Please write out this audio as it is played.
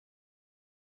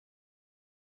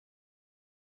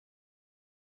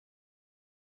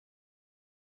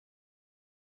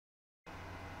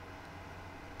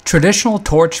Traditional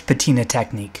torch patina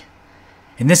technique.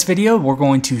 In this video, we're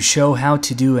going to show how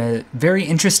to do a very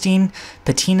interesting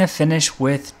patina finish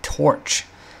with torch.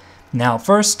 Now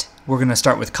first, we're going to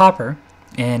start with copper,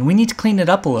 and we need to clean it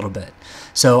up a little bit.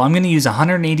 So I'm going to use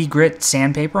 180 grit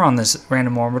sandpaper on this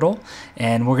random orbital,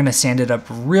 and we're going to sand it up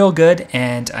real good.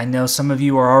 And I know some of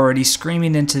you are already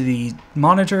screaming into the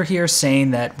monitor here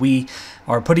saying that we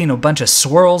are putting a bunch of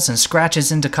swirls and scratches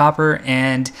into copper,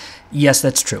 and yes,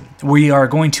 that's true. We are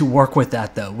going to work with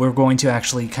that though. We're going to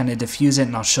actually kind of diffuse it,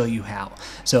 and I'll show you how.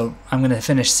 So I'm going to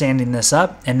finish sanding this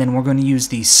up, and then we're going to use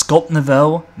the Sculpt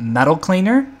Nouveau metal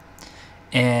cleaner.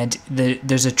 And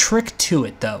there's a trick to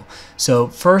it though. So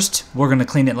first we're going to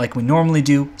clean it like we normally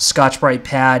do, Scotch-Brite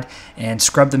pad, and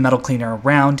scrub the metal cleaner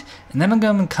around, and then I'm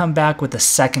going to come back with a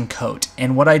second coat.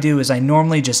 And what I do is I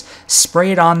normally just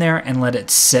spray it on there and let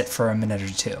it sit for a minute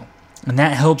or two, and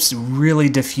that helps really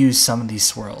diffuse some of these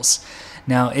swirls.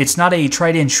 Now, it's not a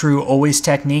tried and true always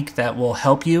technique that will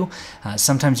help you.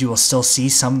 Sometimes you will still see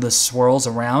some of the swirls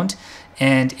around.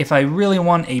 And if I really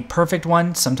want a perfect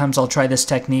one, sometimes I'll try this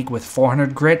technique with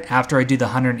 400 grit after I do the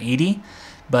 180.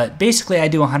 But basically I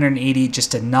do 180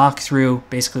 just to knock through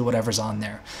basically whatever's on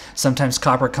there. Sometimes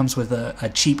copper comes with a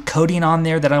cheap coating on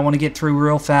there that I want to get through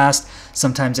real fast.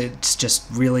 Sometimes it's just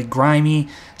really grimy.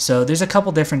 So there's a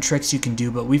couple different tricks you can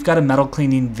do, but we've got a metal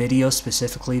cleaning video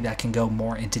specifically that can go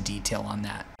more into detail on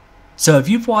that. So if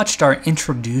you've watched our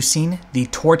introducing the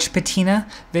torch patina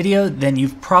video, then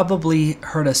you've probably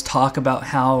heard us talk about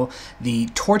how the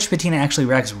torch patina actually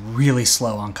reacts really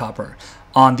slow on copper.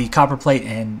 On the copper plate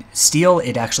and steel,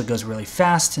 it actually goes really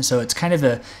fast, and so it's kind of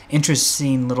an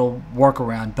interesting little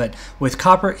workaround, but with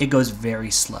copper, it goes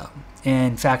very slow.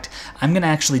 In fact, I'm going to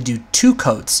actually do 2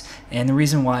 coats, and the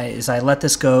reason why is I let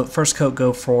this first coat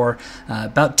go for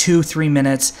about 2-3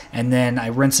 minutes, and then I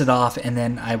rinse it off, and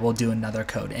then I will do another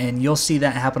coat. And you'll see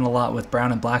that happen a lot with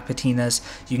brown and black patinas.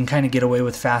 You can kind of get away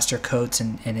with faster coats,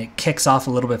 and it kicks off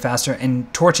a little bit faster,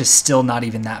 and torch is still not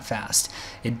even that fast.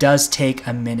 It does take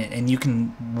a minute, and you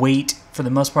can wait for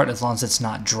the most part as long as it's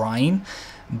not drying.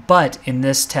 But in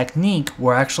this technique,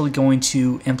 we're actually going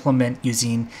to implement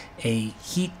using a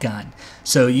heat gun.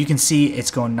 So you can see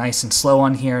it's going nice and slow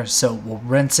on here. So we'll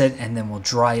rinse it and then we'll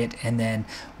dry it. And then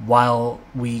while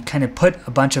we kind of put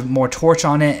a bunch of more torch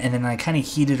on it, and then I kind of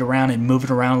heat it around and move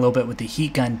it around a little bit with the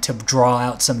heat gun to draw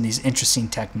out some of these interesting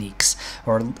techniques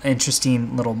or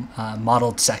interesting little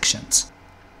modeled sections.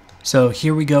 So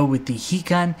here we go with the heat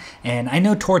gun, and I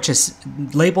know torch is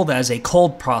labeled as a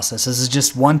cold process. This is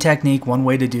just one technique, one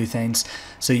way to do things.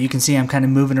 So you can see I'm kind of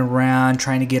moving around,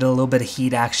 trying to get a little bit of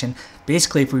heat action.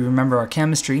 Basically, if we remember our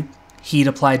chemistry, heat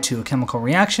applied to a chemical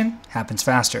reaction happens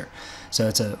faster. So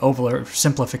it's an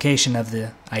oversimplification of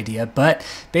the idea, but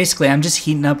basically I'm just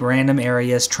heating up random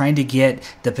areas, trying to get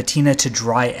the patina to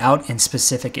dry out in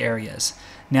specific areas.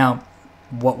 Now,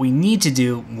 what we need to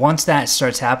do once that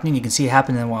starts happening, you can see it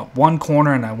happen in one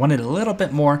corner, and I wanted a little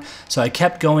bit more, so I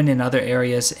kept going in other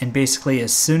areas. And basically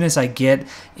as soon as I get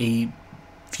a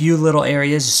few little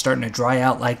areas starting to dry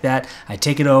out like that, I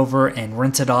take it over and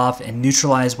rinse it off and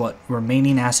neutralize what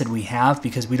remaining acid we have,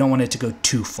 because we don't want it to go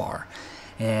too far.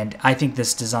 And I think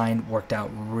this design worked out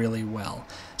really well.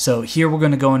 So here we're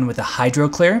going to go in with a hydro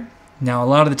clear. Now a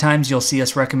lot of the times you'll see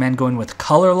us recommend going with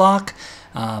color lock.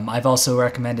 I've also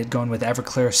recommended going with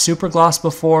Everclear Super Gloss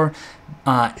before.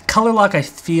 Color Lock, I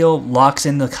feel, locks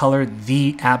in the color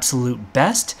the absolute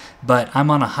best, but I'm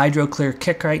on a Hydro Clear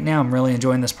kick right now. I'm really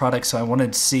enjoying this product, so I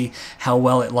wanted to see how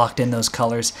well it locked in those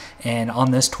colors. And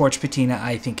on this torch patina,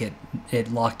 I think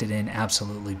it locked it in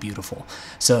absolutely beautiful.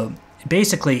 So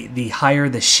basically, the higher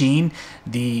the sheen,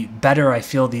 the better I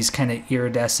feel these kind of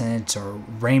iridescent or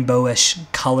rainbowish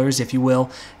colors, if you will,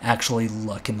 actually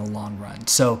look in the long run.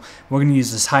 So we're going to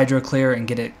use this Hydro Clear and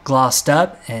get it glossed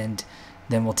up, and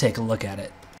then we'll take a look at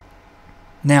it.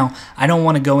 Now, I don't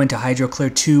want to go into Hydro Clear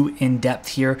too in depth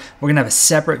here. We're going to have a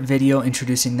separate video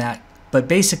introducing that, but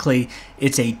basically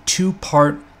it's a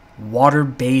 2-part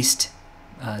water-based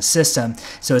system.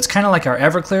 So it's kind of like our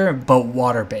Everclear, but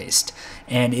water-based,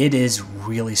 and it is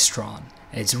really strong.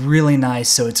 It's really nice,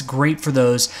 so it's great for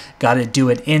those. Got to do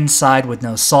it inside with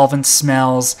no solvent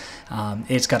smells.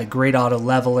 It's got a great auto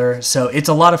leveler, so it's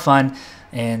a lot of fun.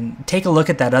 And take a look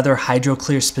at that other Hydro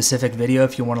Clear specific video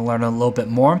if you want to learn a little bit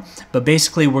more. But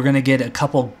basically we're going to get a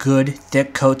couple good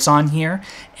thick coats on here,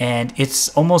 and it's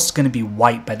almost going to be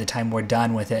white by the time we're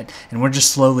done with it. And we're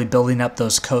just slowly building up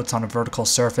those coats on a vertical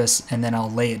surface, and then I'll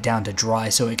lay it down to dry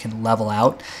so it can level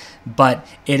out. But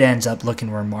it ends up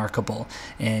looking remarkable.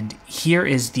 And here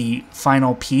is the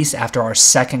final piece after our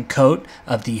second coat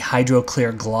of the Hydro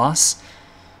Clear gloss.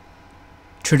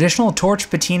 Traditional Torch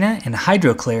Patina and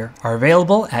HydroClear are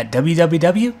available at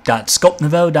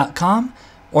www.sculptnouveau.com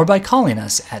or by calling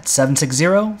us at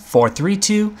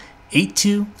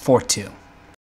 760-432-8242.